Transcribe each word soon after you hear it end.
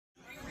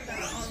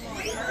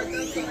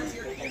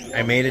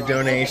I made a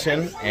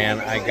donation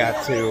and I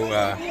got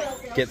to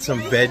get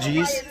some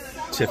veggies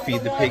to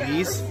feed the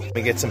piggies. Let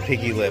me get some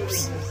piggy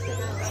lips.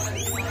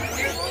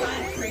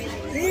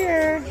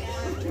 Here.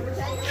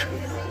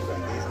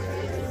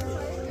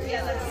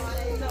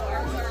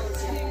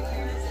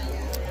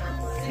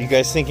 You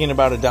guys thinking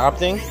about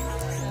adopting?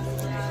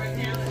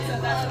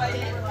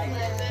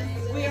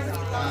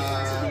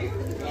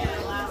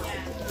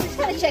 Just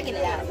kind of checking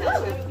it out.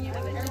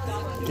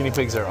 Guinea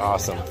pigs are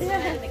awesome.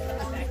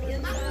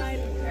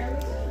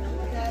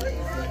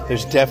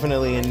 There's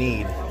definitely a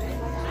need.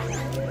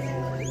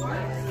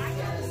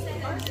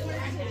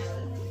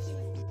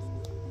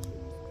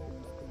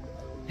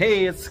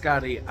 Hey, it's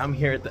Scotty. I'm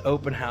here at the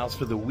open house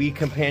for the We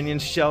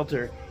Companions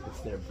Shelter. It's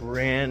their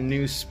brand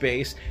new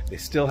space. They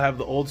still have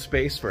the old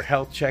space for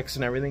health checks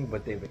and everything,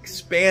 but they've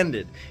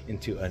expanded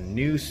into a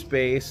new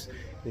space.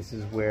 This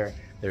is where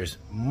there's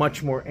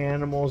much more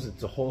animals.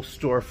 It's a whole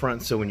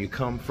storefront, so when you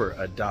come for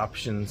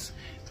adoptions,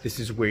 this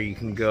is where you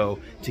can go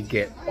to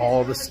get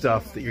all the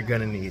stuff that you're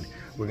gonna need.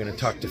 We're gonna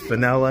talk to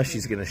Fenella.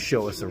 She's gonna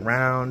show us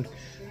around,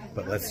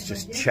 but let's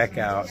just check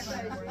out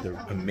the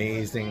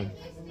amazing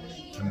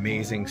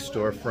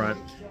storefront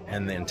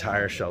and the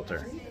entire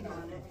shelter.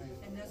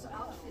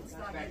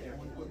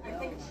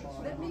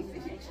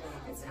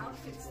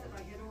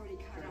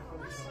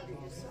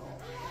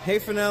 Hey,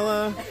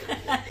 Fenella.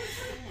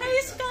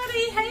 Hey,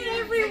 Scotty. Hey,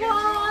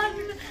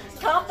 everyone.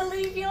 Can't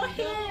believe you're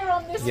here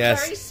on this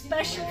very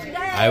special day.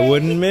 I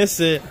wouldn't miss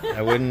it.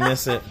 I wouldn't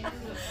miss it.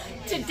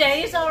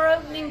 Today is our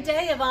opening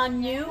day of our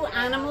new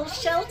animal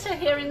shelter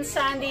here in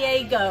San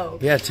Diego.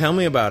 Yeah, tell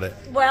me about it.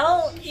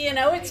 Well, you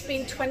know, it's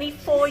been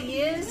 24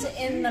 years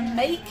in the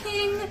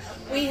making.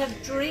 We have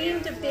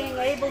dreamed of being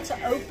able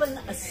to open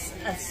a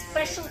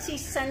specialty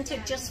center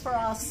just for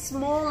our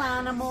small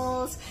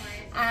animals,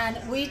 and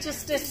we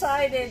just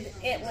decided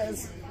it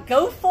was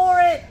go for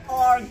it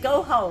or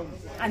go home.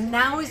 And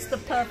now is the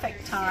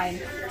perfect time.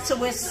 So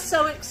we're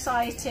so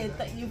excited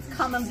that you've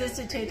come and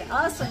visited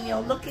us and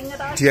you're looking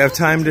at our. Do you have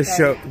time to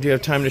show? Do you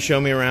have time to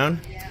show me around?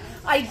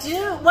 I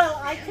do. Well,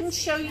 I can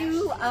show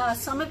you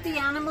some of the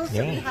animals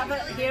that we have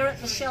here at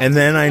the shelter. And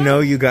then I know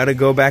you got to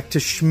go back to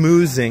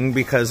schmoozing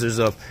because there's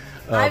a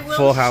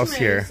full house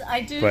here.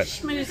 I do but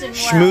schmoozing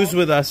schmooze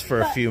with us for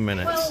a few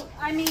minutes. Well,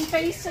 I mean,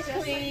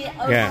 basically,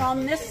 over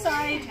on this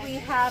side we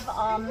have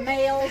our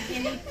male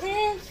guinea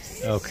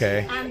pigs.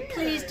 Okay. And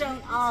please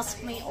don't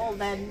ask me all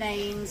their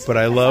names. But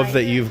I love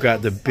that you've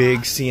got the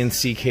big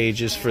CNC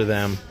cages for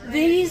them.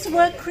 These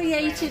were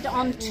created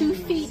on 2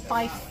 feet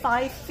by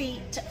 5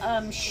 feet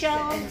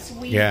shelves.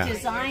 We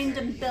designed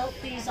and built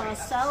these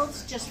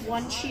ourselves, just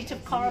 1 sheet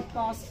of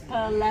coroplast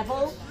per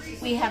level.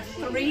 We have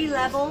 3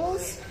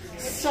 levels.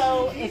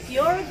 So if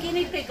you're a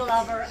guinea pig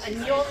lover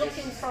and you're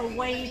looking for a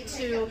way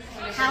to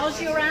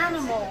house your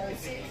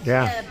animals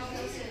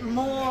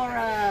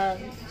more,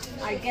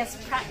 I guess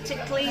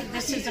practically,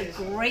 this is a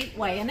great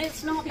way, and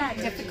it's not that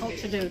difficult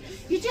to do.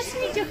 You just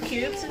need your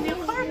cubes and your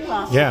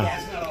coroplast.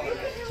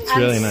 It's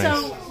really nice.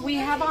 So we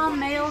have our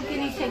male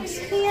guinea pigs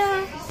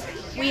here.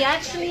 We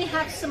actually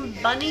have some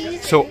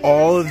bunnies. So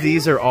all of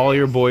these are all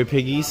your boy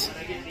piggies?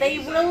 They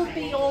will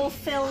be all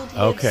filled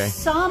with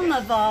some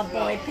of our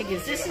boy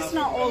piggies. This is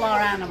not all our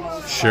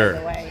animals, by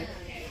the way.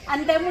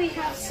 And then we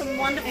have some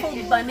wonderful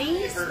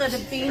bunnies that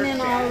have been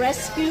in our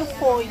rescue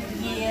for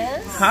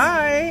years.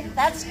 Hi.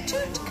 That's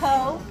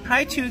Tootco.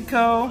 Hi,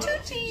 Tootco.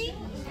 Tootie.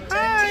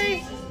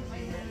 Hi.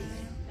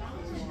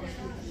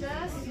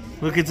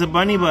 Look, it's a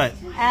bunny butt.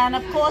 And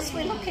of course,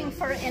 we're looking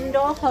for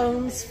indoor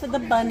homes for the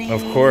bunnies.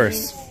 Of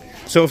course.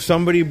 So if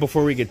somebody,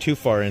 before we get too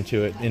far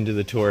into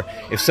the tour,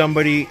 if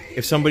somebody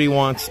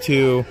wants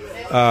to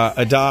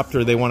adopt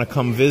or they want to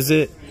come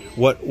visit,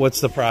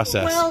 what's the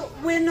process? Well,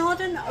 we're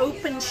not an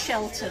open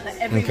shelter that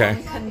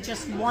everyone can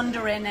just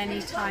wander in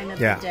any time of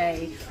the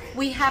day.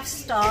 We have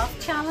staff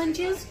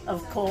challenges,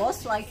 of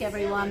course, like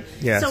everyone.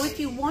 Yes. So if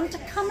you want to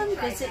come and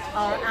visit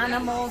our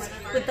animals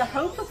with the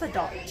hope of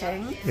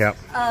adopting,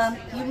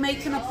 you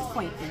make an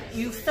appointment.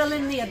 You fill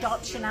in the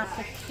adoption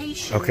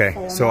application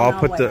form so on I'll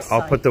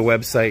put the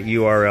website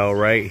URL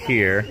right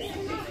here.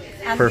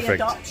 And the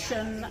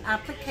adoption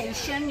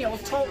application, you'll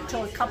talk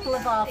to a couple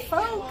of our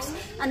folks,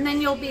 and then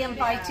you'll be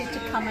invited to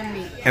come and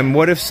meet. And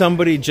what if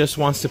somebody just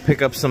wants to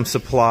pick up some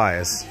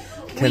supplies?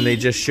 Can they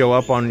just show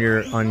up on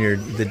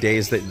the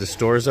days that the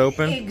store is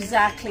open?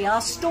 Exactly.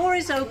 Our store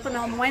is open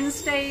on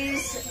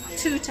Wednesdays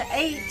 2 to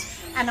 8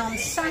 and on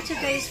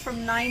Saturdays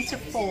from 9 to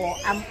 4.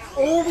 And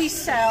all we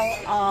sell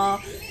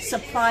are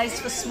supplies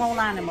for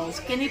small animals: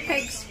 guinea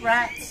pigs,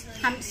 rats,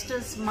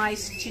 hamsters,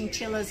 mice,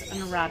 chinchillas,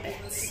 and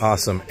rabbits.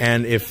 Awesome.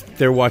 And if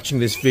they're watching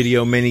this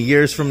video many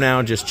years from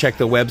now, just check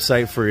the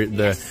website for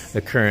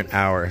the current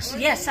hours.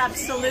 Yes,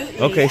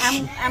 absolutely. Okay.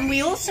 And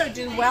we also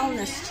do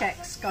wellness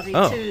checks, Scotty,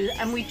 too,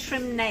 and we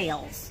trim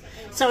nails.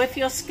 So if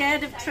you're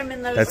scared of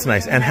trimming those, that's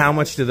nice. And how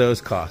much do those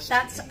cost?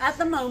 That's at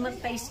the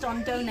moment based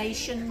on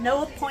donation.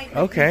 No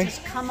appointment. You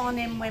just come on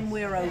in when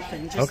we're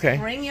open. Just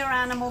bring your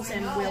animals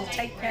in. We'll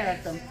take care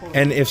of them for you.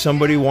 And if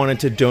somebody wanted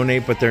to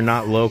donate, but they're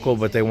not local,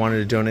 but they wanted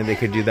to donate, they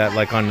could do that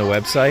like on the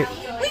website?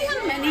 We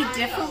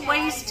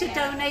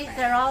donate,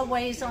 there are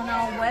ways on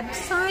our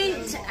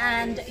website,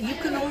 and you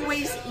can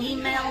always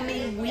email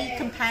me,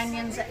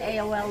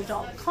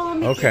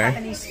 wecompanions@aol.com, if you have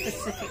any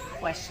specific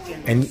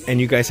questions.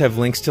 And you guys have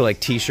links to like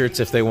t-shirts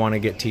if they want to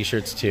get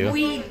t-shirts too?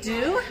 We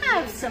do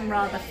have some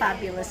rather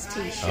fabulous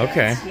t-shirts.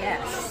 Okay.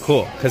 Yes.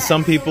 Cool. Because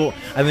some people,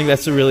 I think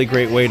that's a really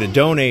great way to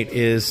donate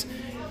is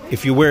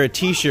if you wear a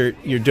t-shirt,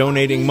 you're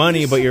donating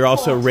money, but you're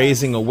also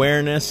raising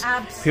awareness.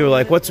 Absolutely. People are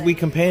like, what's We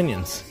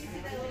Companions?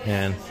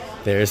 And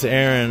there's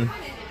Erin.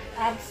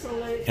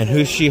 Absolutely. And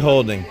who's she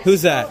holding?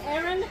 Who's that? So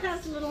Erin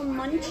has little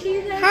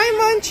Munchie there.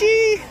 Hi,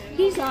 Munchie.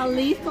 He's our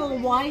lethal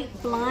white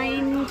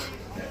blind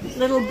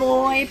little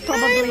boy,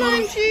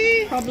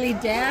 probably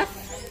deaf.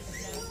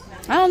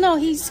 I don't know.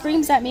 He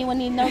screams at me when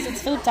he knows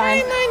it's food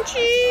time. Hi,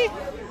 Munchie.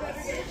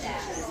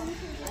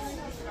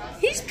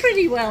 He's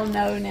pretty well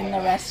known in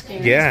the rescue.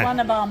 Yeah. He's one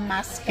of our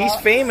mascots. He's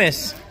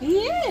famous. He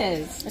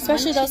is.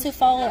 Especially those who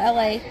follow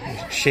LA.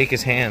 Shake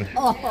his hand.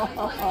 Oh,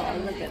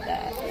 look at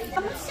that.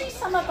 Come and see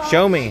some of our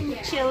Show me.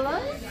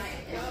 chinchillas.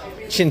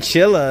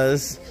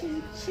 Chinchillas.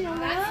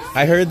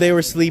 I heard they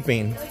were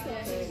sleeping.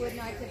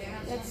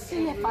 Let's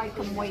see if I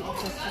can wake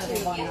this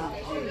little one up.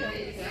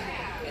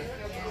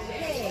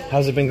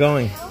 How's it been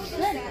going? A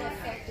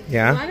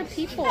Yeah? lot of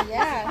people,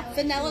 yeah.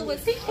 Vanilla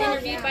was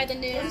interviewed by the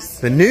news.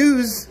 The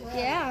news?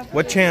 Yeah.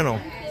 What channel?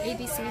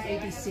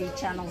 ABC.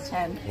 Channel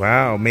 10.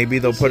 Wow, maybe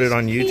they'll put it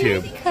on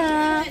YouTube.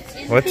 Pika.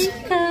 What's...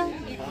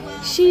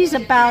 She's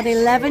about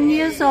 11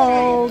 years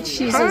old.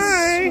 She's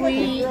Hi.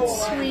 a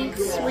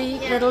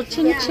sweet little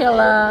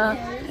chinchilla.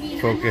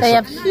 Focus. They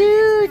have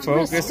huge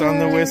Focus on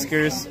the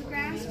whiskers.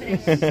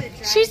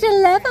 She's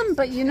 11,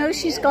 but you know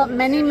she's got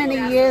many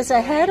years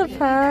ahead of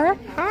her.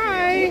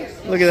 Hi.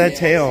 Look at that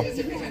tail.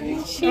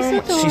 She's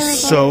adorable. She's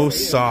so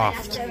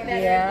soft.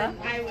 Yeah.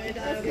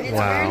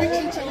 Wow.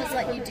 Chinchillas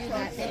let you do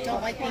that. They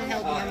don't like being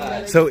held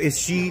normally. So is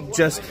she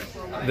just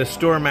the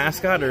store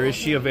mascot, or is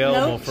she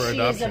available for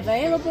adoption? She's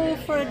available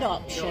for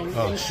adoption.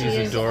 Oh, and she's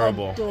she is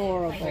adorable.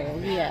 Adorable,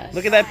 yes.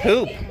 Look at that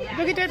poop.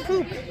 Look at that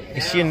poop.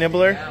 Is she a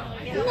nibbler?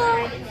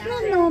 No,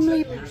 not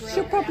normally.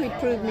 She'll probably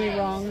prove me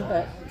wrong,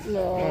 but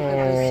look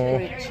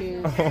at the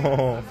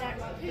scritches.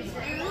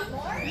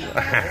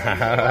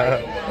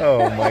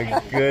 Oh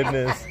my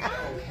goodness.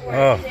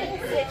 Oh.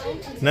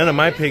 None of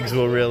my pigs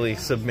will really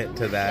submit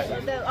to that.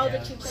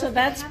 So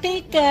that's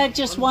Pika,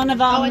 just one of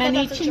our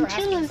many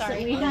chinchillas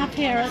that we have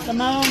here at the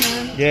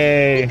moment.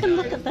 Yay. You can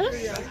look at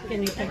those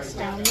guinea pigs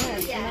down there.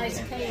 It's a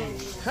nice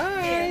cage.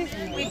 Hi.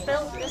 We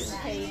built this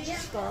cage,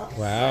 Scott.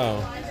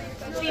 Wow.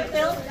 We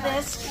built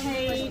this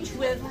cage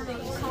with the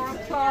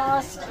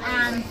coroplast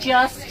and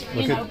just,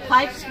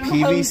 pipes from Home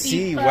PVC.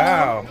 Depot.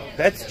 Wow.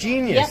 That's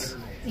genius.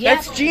 Yep.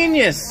 That's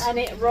genius. And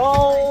it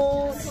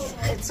rolls.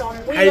 It's on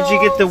wheels. How did you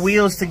get the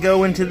wheels to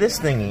go into this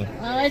thingy?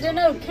 I don't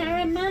know.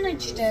 Karen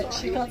managed it.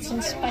 She got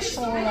some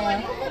special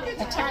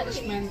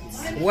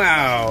attachments.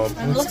 Wow.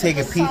 And Let's take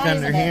a peek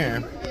under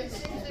here.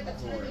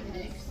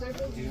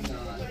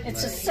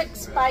 It's a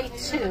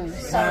 6x2,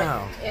 so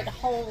Wow. it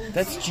holds.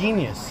 That's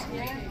genius.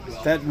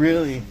 That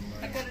really...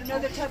 I got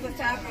another tub of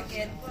fabric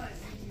in.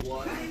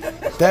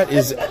 That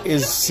is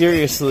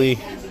seriously...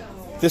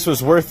 This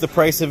was worth the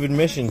price of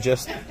admission,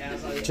 just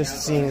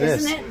seeing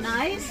this. Isn't it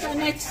nice?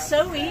 And it's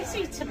so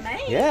easy to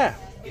make. Yeah.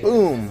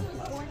 Boom.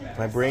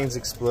 My brain's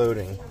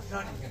exploding.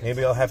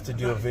 Maybe I'll have to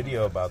do a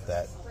video about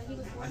that.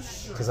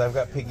 Because I've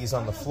got piggies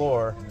on the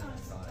floor,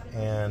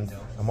 and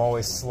I'm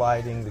always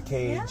sliding the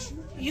cage.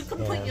 You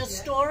can put your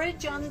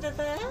storage under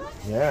there.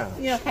 Yeah.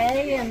 Your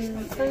hay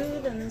and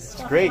food and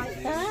stuff Great.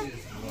 like that.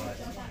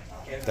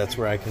 That's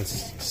where I can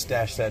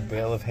stash that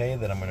bale of hay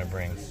that I'm going to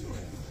bring.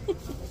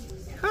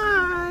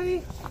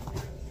 Hi.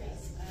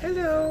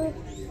 Hello.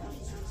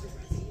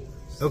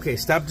 Okay,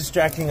 stop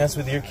distracting us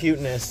with your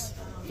cuteness.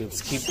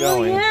 Let's keep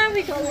going. Oh yeah,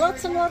 we got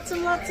lots and lots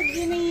and lots of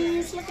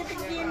guineas. Look at the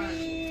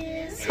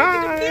guineas.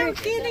 Hi. Look at the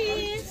cute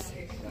guineas.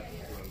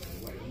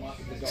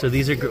 So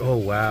these are, oh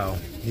wow.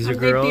 These are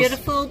Aren't they girls?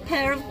 beautiful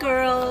pair of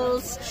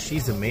girls.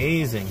 She's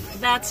amazing.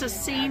 That's a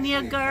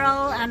senior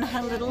girl and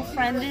her little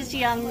friend is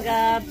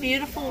younger.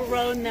 Beautiful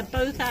roan. They're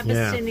both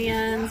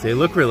Abyssinians. They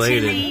look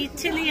related.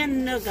 Tilly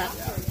and Nugget.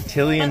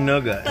 Tilly and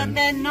Nugget. But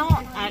they're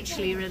not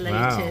actually related.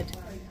 Wow.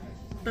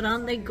 But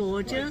aren't they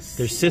gorgeous?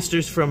 They're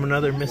sisters from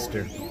another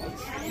mister.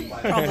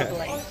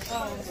 Probably.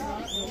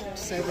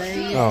 So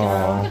there you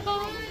Aww. go.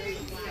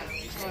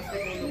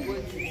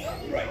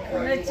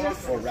 And they're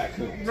just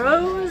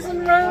rows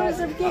and rows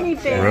of guinea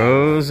pigs.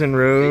 Rows and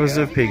rows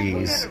of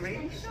piggies.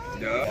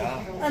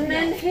 And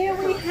then here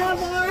we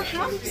have our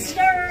hamsters.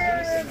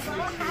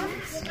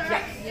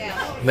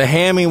 The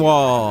hammy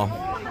wall.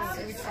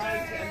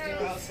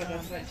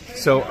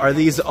 So are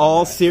these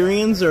all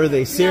Syrians, or are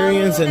they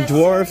Syrians and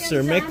dwarfs,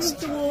 or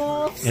mixed?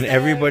 And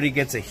everybody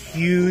gets a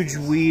huge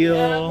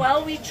wheel.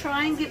 Well, we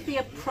try and give the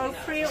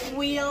appropriate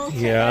wheel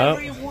to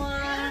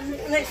everyone.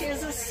 Look,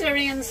 here's a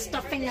Syrian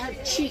stuffing her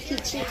cheeky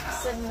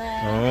cheeks in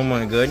there. Oh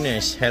my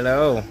goodness.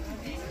 Hello.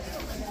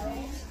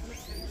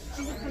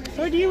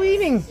 What are you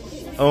eating?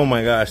 Oh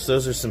my gosh,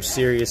 those are some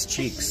serious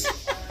cheeks.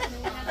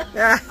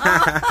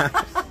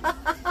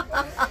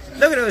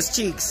 Look at those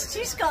cheeks.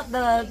 She's got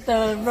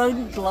the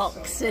rodent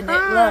blocks in it.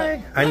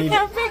 Hi. Look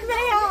how big they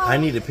are. I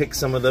need to pick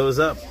some of those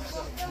up.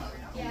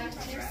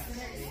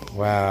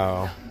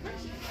 Wow.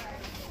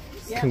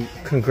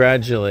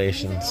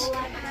 Congratulations.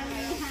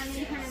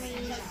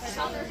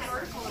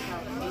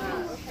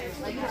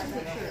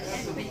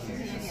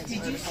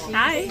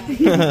 Hi.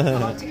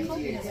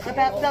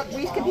 About the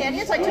Reef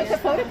Companions, I took a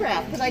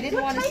photograph because I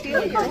didn't want to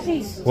steal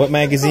yours. What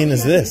magazine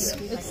is this?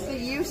 It's the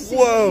UC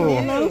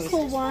Whoa.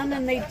 Local one,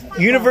 and they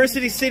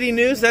University City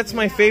News? That's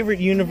my favorite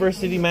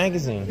university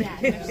magazine.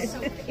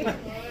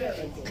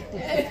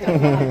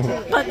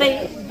 But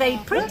they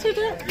printed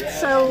it,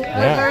 so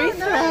we're very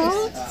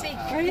thrilled.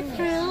 Very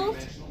thrilled.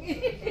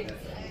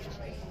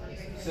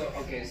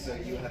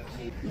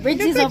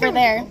 Ridgey's over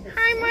there.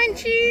 Hi,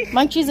 Munchie.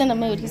 Munchie's in a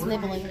mood. He's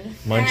nibbling me.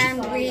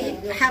 And we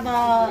have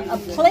a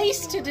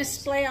place to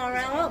display our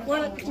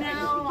artwork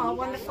now, our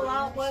wonderful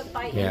artwork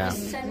by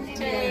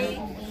Innocente.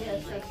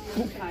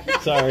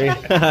 Sorry.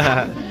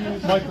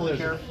 Michael is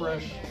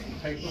Carefresh.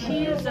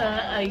 He is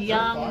a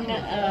young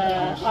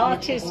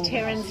artist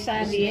here in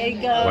San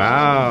Diego.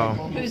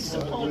 Wow. Who's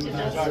supported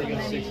us for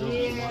many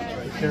years.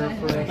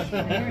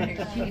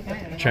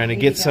 Trying to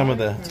get some of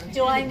the...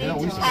 Do I need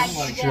to pack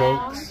you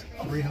down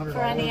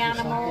for any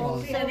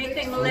animals?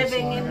 Anything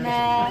living in there?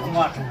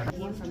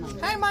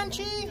 Hi,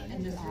 Munchie.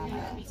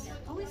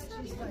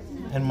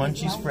 And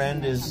Munchie's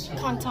friend is...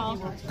 Cantal.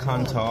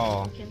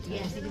 Cantal.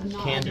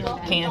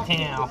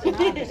 Cantal.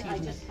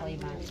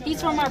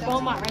 He's from our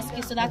Beaumont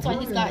rescue, so that's why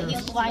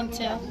he's blind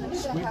too.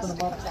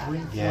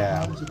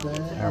 Yeah,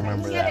 I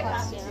remember that.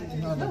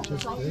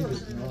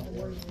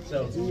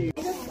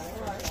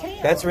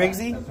 That's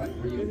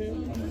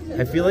Riggsy?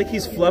 I feel like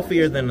he's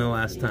fluffier than the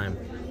last time.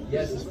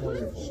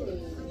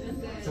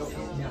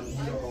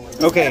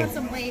 Okay,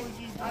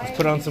 let's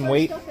put on some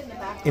weight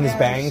in his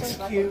bangs.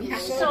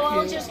 So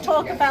I'll just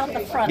talk about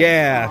the front.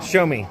 Yeah,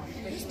 show me.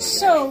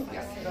 So,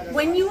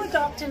 when you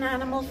adopt an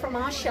animal from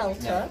our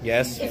shelter,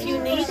 Yes. if you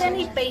need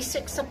any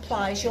basic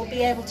supplies, you'll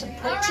be able to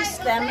purchase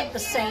them at the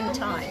same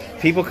time.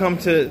 People come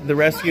to the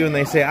rescue and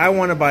they say, I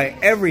want to buy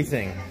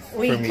everything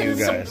We from you can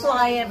guys.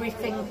 supply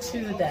everything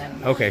to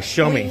them. Okay,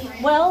 show me.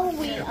 But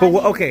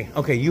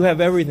Okay, you have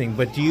everything,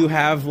 but do you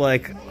have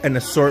like an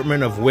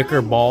assortment of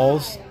wicker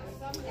balls?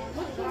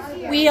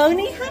 we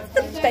only have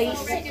the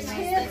basics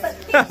here, but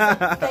these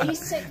are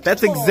basic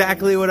That's toys.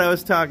 exactly what I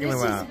was talking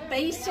This about. is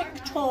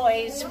basic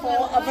toys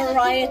for a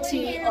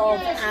variety of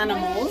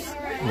animals.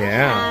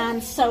 Yeah.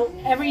 And so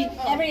every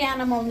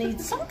animal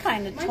needs some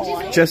kind of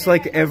toy. Just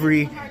like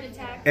every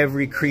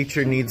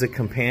creature needs a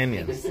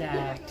companion.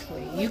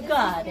 Exactly. You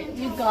got it.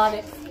 You got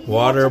it.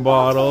 Water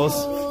bottles.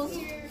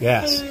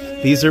 Yes.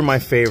 food. These are my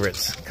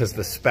favorites because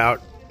the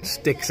spout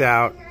sticks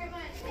out.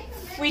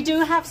 We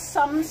do have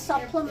some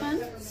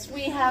supplements.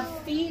 We have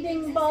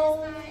feeding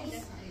bowls.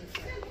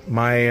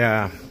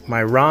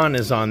 My Ron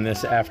is on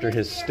this after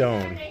his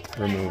stone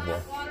removal.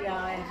 Yeah,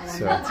 I have one.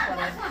 So- That's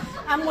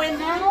what and we're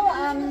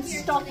now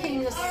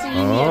stocking the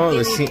senior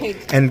Oh, guinea pig.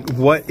 and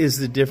what is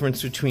the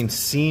difference between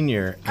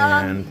senior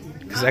and?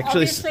 Because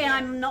actually, Obviously,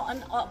 I'm not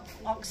an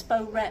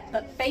Oxbow rep,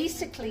 but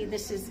basically,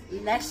 this is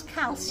less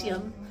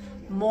calcium,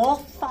 more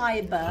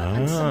fiber,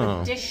 and some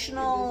Oh.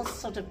 additional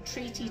sort of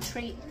treat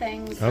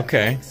things. That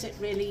Okay. makes it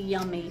really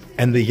yummy.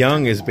 and the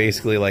young is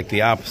basically like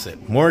the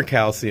opposite, more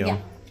calcium. Yeah.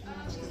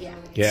 Yeah.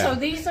 Yeah. So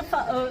these are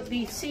for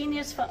the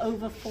seniors for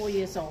over 4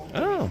 years old.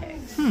 Oh. Okay.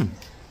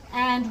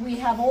 And we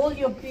have all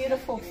your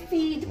beautiful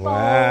feed bowls.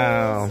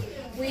 Wow.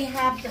 We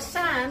have the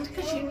sand,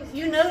 because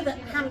you know that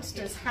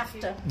hamsters have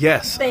to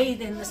Yes.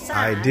 bathe in the sand.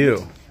 I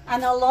do.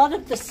 And a lot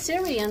of the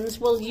Syrians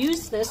will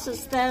use this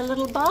as their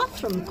little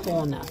bathroom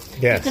corner.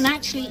 Yes. You can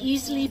actually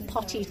easily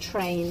potty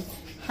train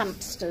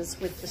hamsters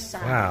with the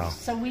sand. Wow.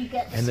 So we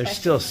get And there's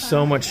special still so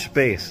sand. much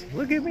space.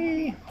 Look at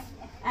me.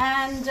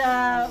 And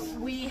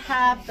we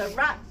have the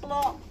rat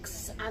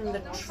blocks and the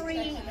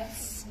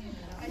treats.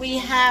 We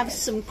have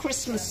some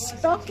Christmas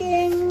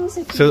stockings.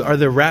 So are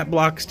the rat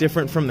blocks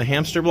different from the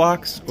hamster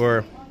blocks,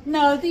 or?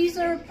 No, these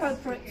are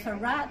appropriate for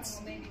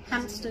rats,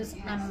 hamsters,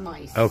 and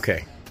mice.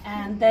 Okay.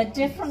 And they're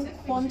different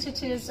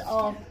quantities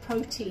of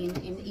protein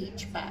in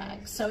each bag.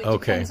 So it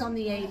Okay. depends on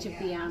the age of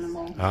the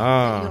animal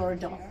Ah. that you're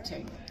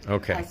adopting.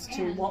 Okay. As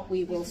to what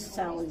we will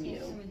sell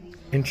you.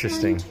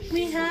 Interesting. And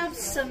we have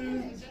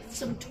some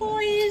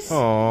toys,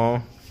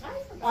 Oh.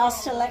 our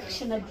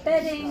selection of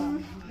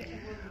bedding.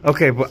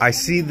 Okay, but I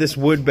see this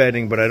wood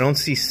bedding, but I don't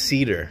see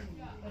cedar.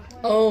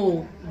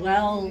 Oh,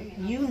 well,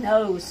 you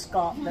know,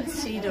 Scott, that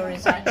cedar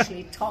is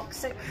actually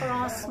toxic for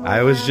our small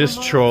I was just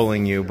animals.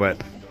 trolling you, but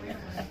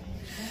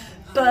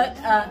But,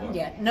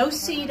 yeah, no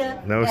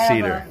cedar. no ever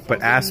cedar. for But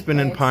guinea aspen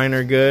and pigs. pine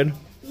are good.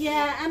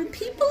 Yeah, and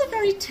people are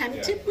very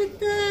tempted with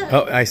the...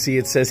 Oh, I see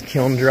it says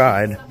kiln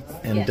dried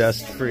and Yes.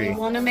 dust free. We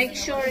want to make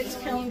sure it's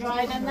kiln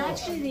dried, and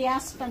actually the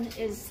aspen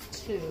is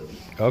too.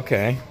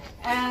 Okay.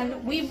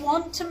 And we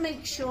want to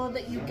make sure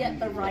that you get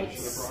the right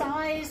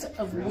size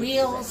of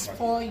wheels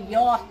for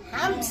your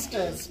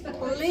hamsters,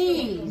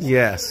 please.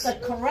 Yes. The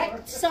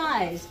correct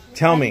size.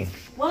 Tell me.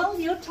 Well,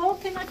 you're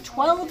talking a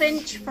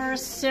 12-inch for a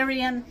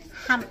Syrian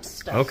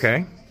hamster.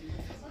 Okay.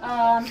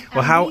 Well,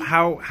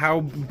 How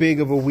big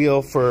of a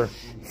wheel for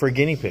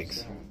guinea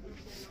pigs?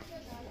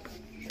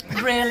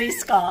 Really,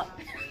 Scott?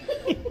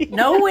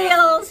 No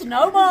wheels,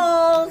 no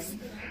balls,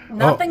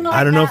 nothing like that.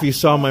 I don't know if you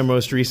saw my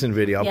most recent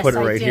video. I'll Yes, put it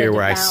I right did here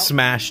where Yes.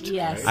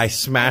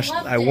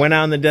 I went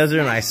out in the desert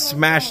and I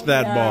smashed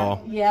that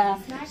ball. Yeah.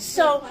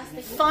 So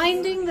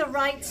finding the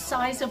right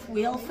size of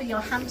wheel for your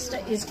hamster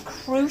is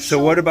crucial. So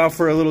what about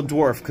for a little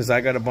dwarf? Because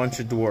I got a bunch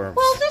of dwarves.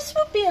 Well, this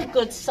would be a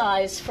good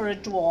size for a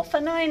dwarf. A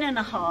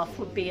 9.5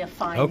 would be a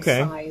fine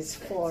size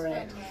for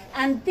it.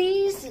 And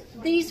these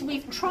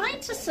we've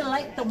tried to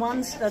select the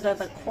ones that are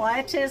the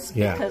quietest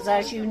because,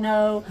 as you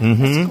know,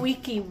 a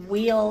squeaky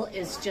wheel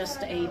is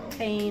just a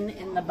pain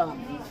in the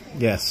bum.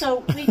 Yes.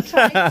 So we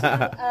tried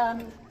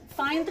to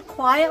find the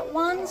quiet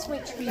ones,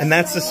 which we and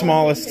that's the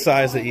smallest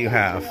size that you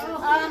have.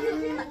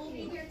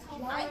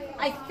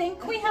 I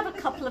think we have a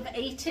couple of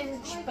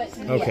 8-inch, but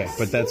Okay, yes.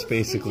 but that's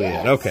basically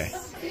it. Okay.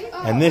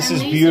 And this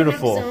is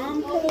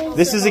beautiful.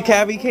 This is a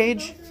cabbie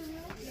cage?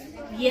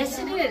 Yes,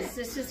 it is.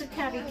 This is a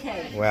cabbie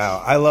cage.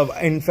 Wow.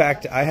 In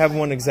fact, I have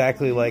one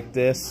exactly like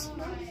this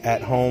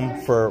at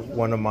home for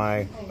one of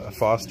my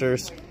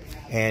fosters.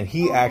 And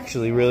he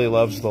actually really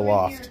loves the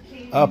loft.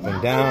 Up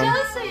and down.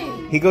 Does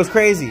he? He goes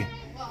crazy.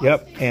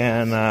 Yep.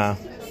 And,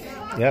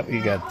 yep,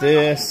 you got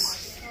this.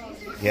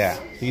 Yeah,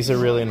 these are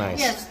really nice.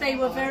 Yes, they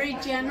were very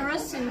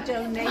generous in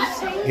donating.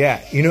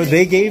 Yeah, you know,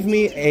 they gave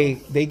me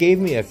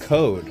a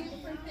code.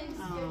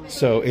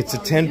 So it's a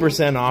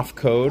 10% off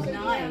code.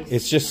 Nice.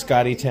 It's just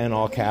Scotty10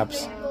 all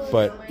caps.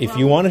 But if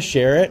you want to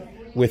share it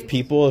with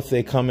people, if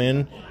they come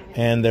in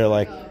and they're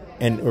like,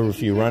 or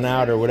if you run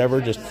out or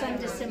whatever, just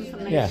send us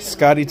information. Yeah,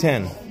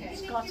 Scotty10.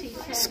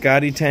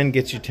 Scotty10. Scotty10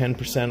 gets you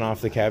 10%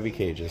 off the cabbie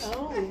cages,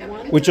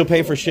 wonderful. which you'll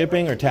pay for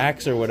shipping or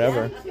tax or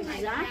whatever.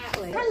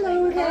 Exactly.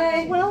 Hello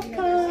there. Welcome.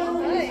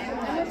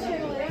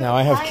 Now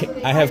I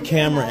have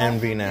camera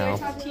envy now.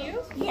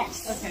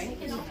 Yes. Okay.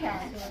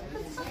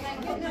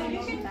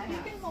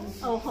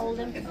 Oh, hold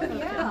him.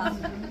 Yeah.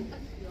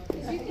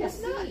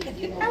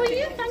 How are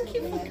you? Thank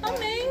you for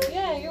coming.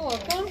 Yeah, you're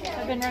welcome.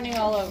 I've been running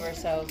all over,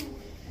 so.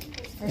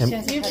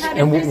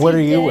 And what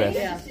are you with?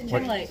 Yeah,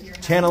 Channel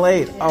 8. Channel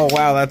 8. Oh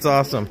wow, that's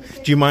awesome.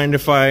 Do you mind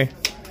if I'm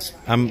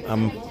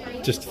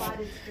just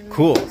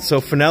cool.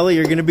 So Fenella,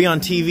 you're gonna be on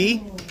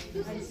TV?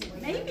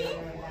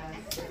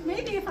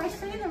 Maybe if I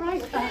say the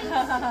right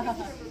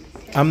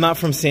thing. I'm not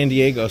from San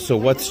Diego, so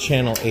what's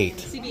Channel 8?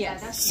 CBS.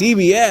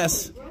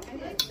 CBS?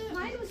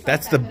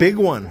 That's the big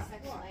one.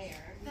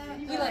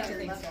 We like to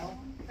think so.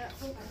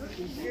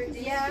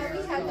 Yeah,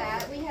 we had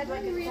that. We had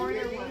like a corner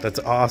one. That's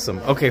awesome.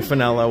 Okay,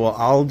 Fenella, well,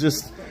 I'll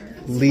just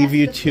leave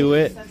you to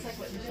it,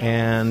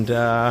 and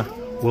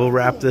we'll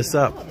wrap this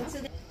up.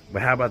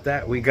 But how about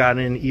that? We got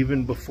in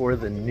even before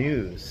the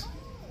news.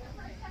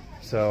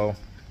 So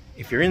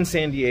if you're in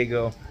San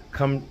Diego,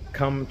 come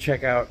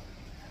check out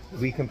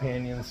We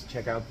Companions.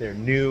 Check out their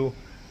new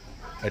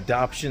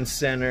adoption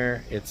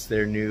center. It's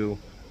their new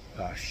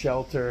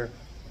shelter.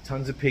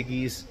 Tons of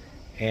piggies,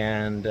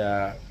 and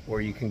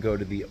or you can go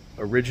to the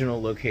original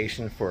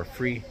location for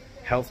free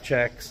health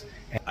checks.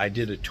 And I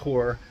did a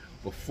tour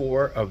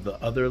before of the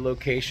other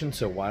location,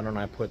 so why don't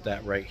I put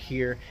that right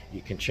here?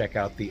 You can check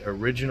out the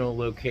original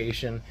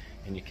location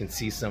and you can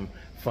see some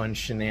fun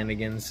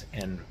shenanigans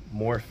and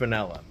more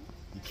Fenella.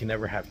 You can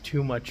never have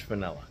too much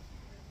Fenella.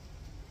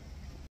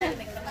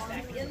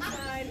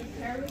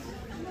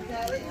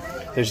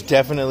 There's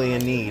definitely a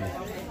need.